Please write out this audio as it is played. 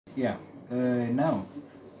Yeah. Now,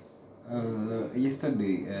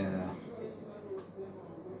 yesterday,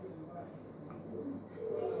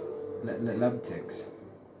 lab techs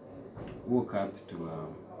woke up to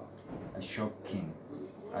a shocking,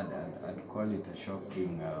 I'd call it a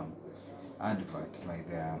shocking advert by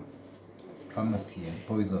the Pharmacy and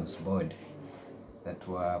Poisons Board that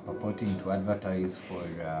were purporting to advertise for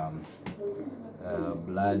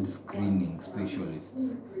blood screening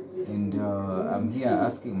specialists. And I'm here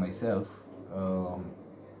asking myself,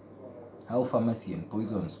 how Pharmacy and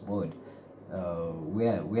Poisons Board,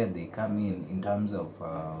 where they come in terms of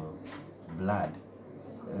blood.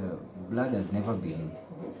 Blood has never been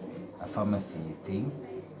a pharmacy thing.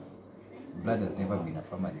 Blood has never been a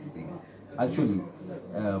pharmacy thing. Actually,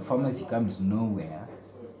 pharmacy comes nowhere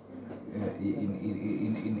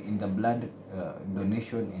in the blood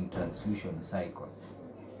donation and transfusion cycle.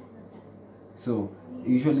 So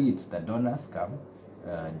usually it's the donors come,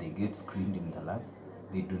 they get screened in the lab,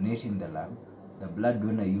 they donate in the lab, the blood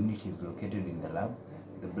donor unit is located in the lab,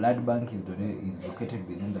 the blood bank is located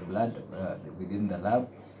within the lab.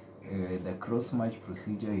 The cross-match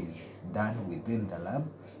procedure is done within the lab,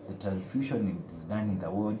 the transfusion is done in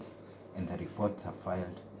the wards, and the reports are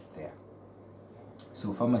filed there.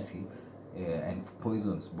 So Pharmacy and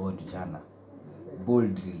Poisons Board Jana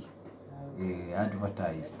boldly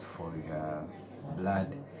advertised for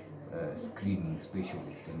blood screening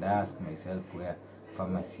specialist, and I ask myself where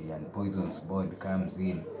Pharmacy and Poisons Board comes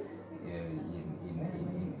in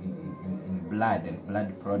blood and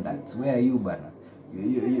blood products. Where are you, Bana?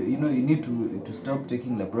 You know, you need to stop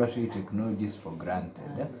taking laboratory technologies for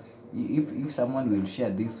granted. If someone will share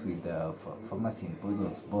this with the Pharmacy and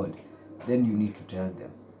Poisons Board, then you need to tell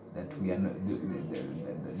them that we are not,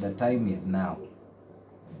 the time is now.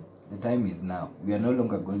 The time is now. We are no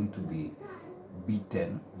longer going to be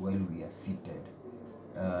beaten while we are seated.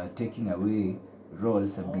 Taking away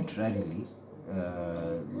roles arbitrarily.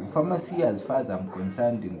 Pharmacy, as far as I'm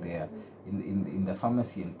concerned, in the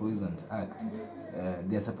Pharmacy and Poisons Act,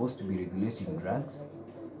 they're supposed to be regulating drugs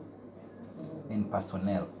and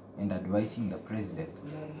personnel and advising the president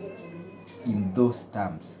in those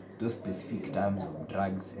terms, those specific terms of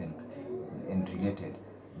drugs and related.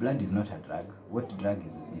 Blood is not a drug. What drug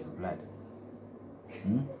is blood?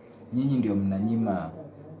 Nyinyi ndio mnanyima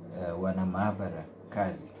wana maabara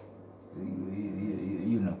kazi.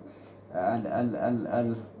 You know,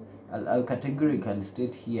 I'll categorically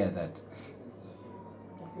state here that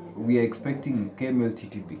we are expecting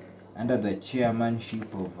KMLTTB under the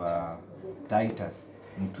chairmanship of Titus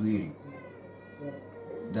Mutwiri,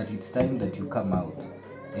 that it's time that you come out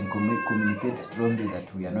and communicate strongly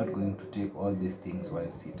that we are not going to take all these things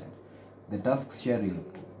while seated. The task sharing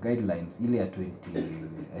guidelines,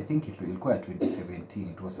 I think it will go at 2017,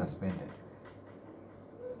 it was suspended.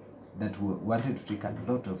 That wanted to take a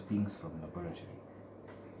lot of things from laboratory.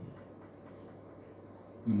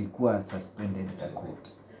 Ilikuwa suspended the court.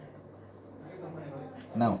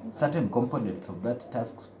 Now, certain components of that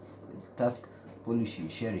task policy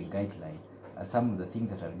sharing guideline are some of the things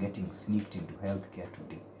that are getting sneaked into healthcare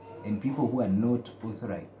today. And people who are not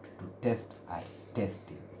authorized to test are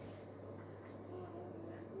testing.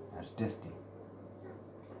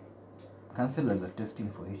 Counselors are testing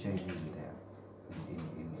for HIV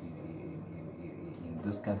in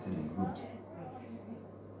those counseling groups.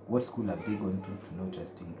 What school have they gone to know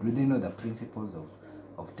testing? Do they know the principles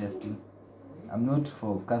of testing? I'm not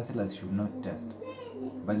for counselors should not test,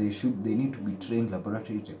 but they need to be trained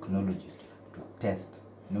laboratory technologists to test,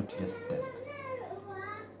 not just test.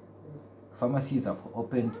 Pharmacies have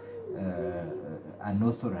opened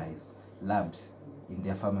unauthorized labs in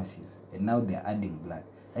their pharmacies, and now they're adding blood.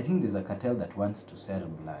 I think there's a cartel that wants to sell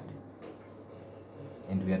blood,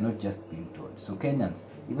 and we are not just being told. So Kenyans,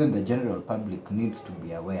 even the general public, needs to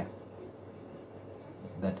be aware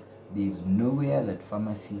that there is nowhere that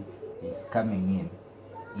pharmacy is coming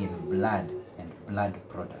in blood and blood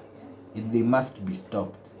products. They must be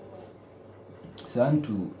stopped. So I want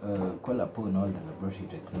to call upon all the laboratory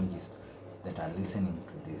technologists that are listening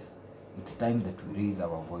to this. It's time that we raise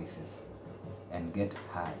our voices and get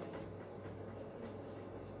heard.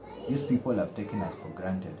 These people have taken us for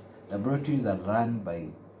granted. Laboratories are run by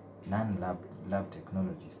non-lab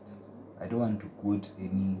technologists. I don't want to quote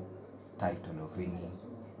any title of any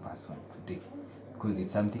person today because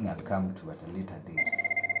it's something I'll come to at a later date.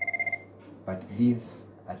 But these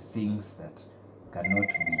are things that cannot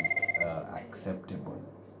be acceptable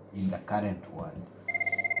in the current world.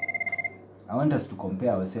 I want us to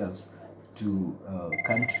compare ourselves to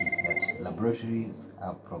countries that laboratories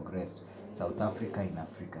have progressed. South Africa in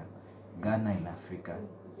Africa, Ghana in Africa,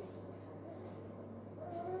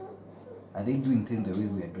 Are they doing things the way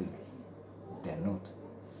we are doing? They are not.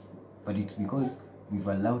 But it's because we've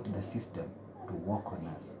allowed the system to work on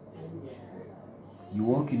us. You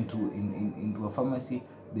walk into a pharmacy,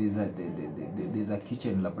 there's a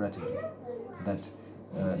kitchen laboratory that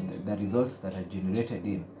the results that are generated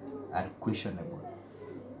in are questionable.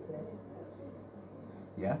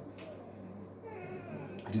 Yeah?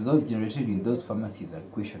 Results generated in those pharmacies are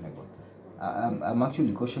questionable. I'm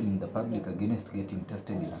actually cautioning the public against getting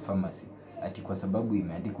tested in a pharmacy ati kwa sababu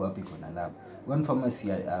imeandikwa hapo iko na lab. One pharmacy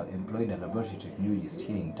employed a laboratory technologist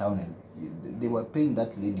here in town, and they were paying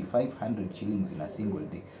that lady 500 shillings in a single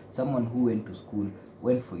day. Someone who went to school,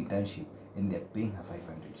 went for internship, and they're paying her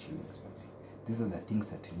 500 shillings per day. These are the things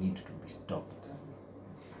that need to be stopped.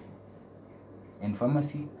 And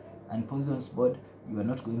pharmacy and PoisonsBoard, you are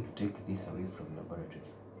not going to take this away from laboratory.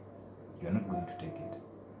 You are not going to take it.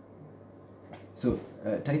 So,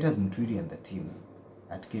 Titus Muturi and the team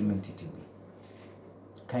at KMLTTB,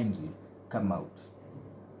 kindly come out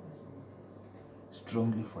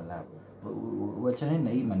strongly for lab. Wachane na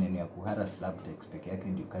hii maneno ya kuharass lab techs peke yake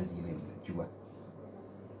ndio kazi ile mnajua.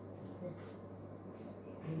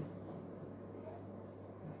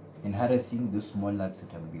 And harassing those small labs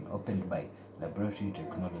that have been opened by laboratory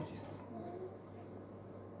technologists.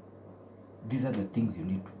 These are the things you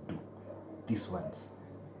need to do. These ones.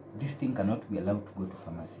 This thing cannot be allowed to go to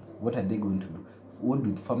pharmacy. What are they going to do? What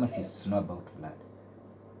do pharmacists know about blood?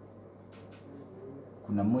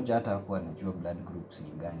 Kuna mmoja hata hapo anajua blood groups ni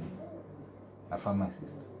gani. A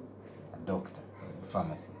pharmacist, a doctor, a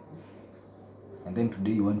pharmacist. And then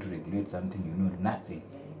today you want to regulate something you know nothing,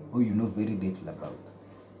 or you know very little about.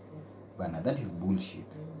 Bana, that is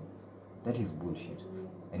bullshit. That is bullshit.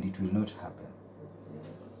 And it will not happen.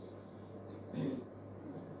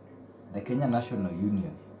 The Kenya National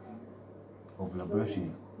Union of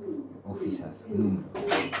Laboratory Officers, NUMLO.